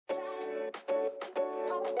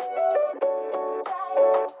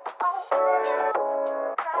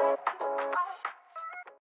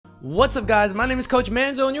What's up guys, my name is Coach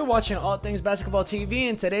Manzo and you're watching All Things Basketball TV.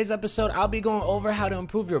 In today's episode, I'll be going over how to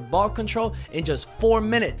improve your ball control in just 4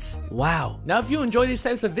 minutes. Wow. Now if you enjoy these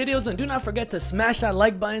types of videos, then do not forget to smash that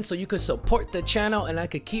like button so you can support the channel and I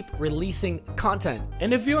could keep releasing content.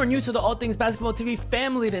 And if you are new to the All Things Basketball TV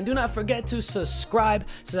family, then do not forget to subscribe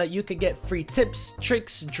so that you could get free tips,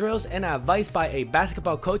 tricks, drills, and advice by a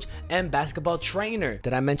basketball coach and basketball trainer.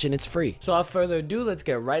 Did I mention it's free? So without further ado, let's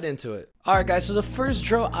get right into it. Alright guys, so the first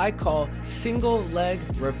drill I call single leg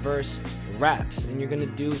reverse wraps, and you're going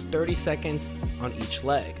to do 30 seconds on each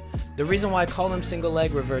leg. The reason why I call them single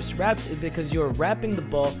leg reverse wraps is because you're wrapping the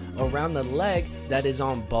ball around the leg that is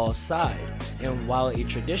on ball side. And while a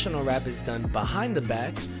traditional wrap is done behind the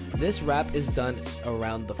back, this wrap is done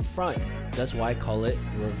around the front. That's why I call it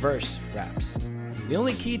reverse wraps. The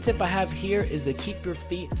only key tip I have here is to keep your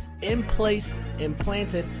feet in place and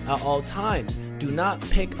planted at all times. Do not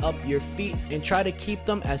pick up your feet and try to keep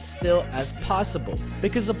them as still as possible,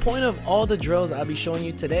 because the point of all the drills I'll be showing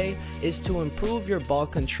you today is to improve your ball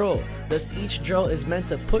control. Thus each drill is meant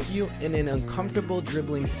to put you in an uncomfortable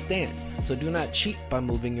dribbling stance, so do not cheat by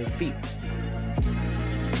moving your feet.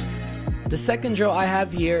 The second drill I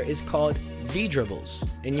have here is called V dribbles,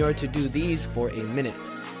 and you're to do these for a minute.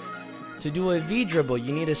 To do a V dribble,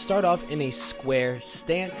 you need to start off in a square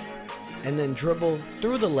stance and then dribble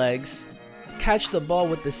through the legs, catch the ball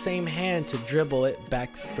with the same hand to dribble it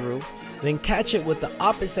back through, then catch it with the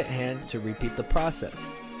opposite hand to repeat the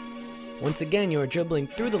process. Once again, you are dribbling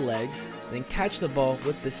through the legs, then catch the ball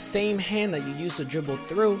with the same hand that you used to dribble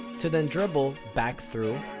through to then dribble back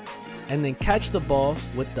through, and then catch the ball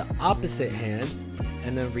with the opposite hand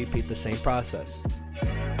and then repeat the same process.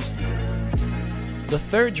 The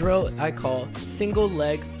third drill I call single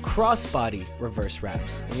leg crossbody reverse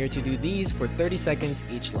wraps, and you're to do these for 30 seconds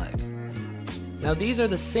each leg. Now these are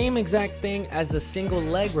the same exact thing as the single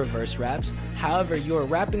leg reverse wraps, however you are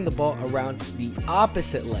wrapping the ball around the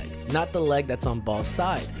opposite leg, not the leg that's on ball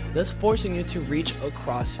side, thus forcing you to reach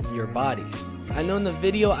across your body. I know in the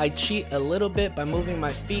video I cheat a little bit by moving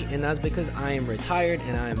my feet, and that's because I am retired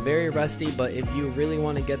and I am very rusty, but if you really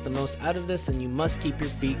want to get the most out of this, then you must keep your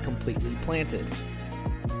feet completely planted.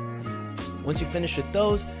 Once you finish with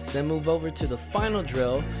those, then move over to the final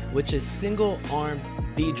drill, which is single arm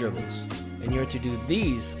V dribbles, and you're to do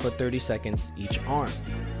these for 30 seconds each arm.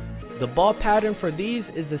 The ball pattern for these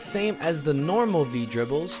is the same as the normal V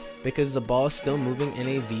dribbles because the ball is still moving in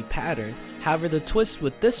a V pattern. However, the twist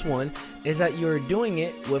with this one is that you're doing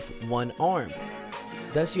it with one arm.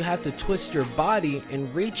 Thus you have to twist your body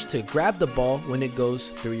and reach to grab the ball when it goes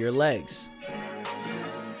through your legs.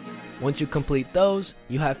 Once you complete those,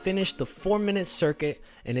 you have finished the 4-minute circuit,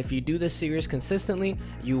 and if you do this series consistently,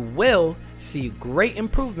 you will see great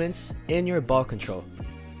improvements in your ball control.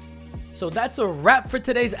 So that's a wrap for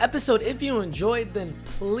today's episode. If you enjoyed, then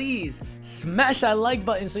please smash that like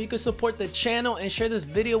button so you can support the channel and share this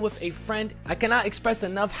video with a friend. I cannot express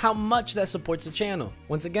enough how much that supports the channel.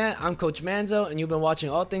 Once again, I'm Coach Manzo and you've been watching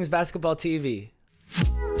All Things Basketball TV.